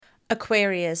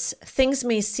Aquarius, things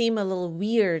may seem a little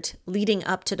weird leading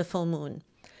up to the full moon.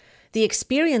 The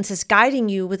experience is guiding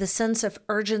you with a sense of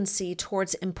urgency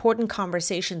towards important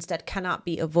conversations that cannot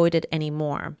be avoided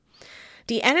anymore.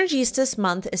 The energies this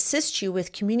month assist you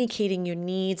with communicating your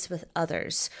needs with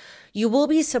others. You will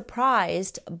be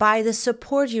surprised by the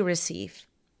support you receive.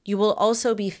 You will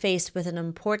also be faced with an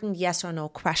important yes or no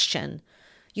question.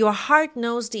 Your heart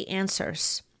knows the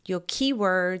answers. Your key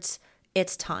words,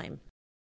 it's time.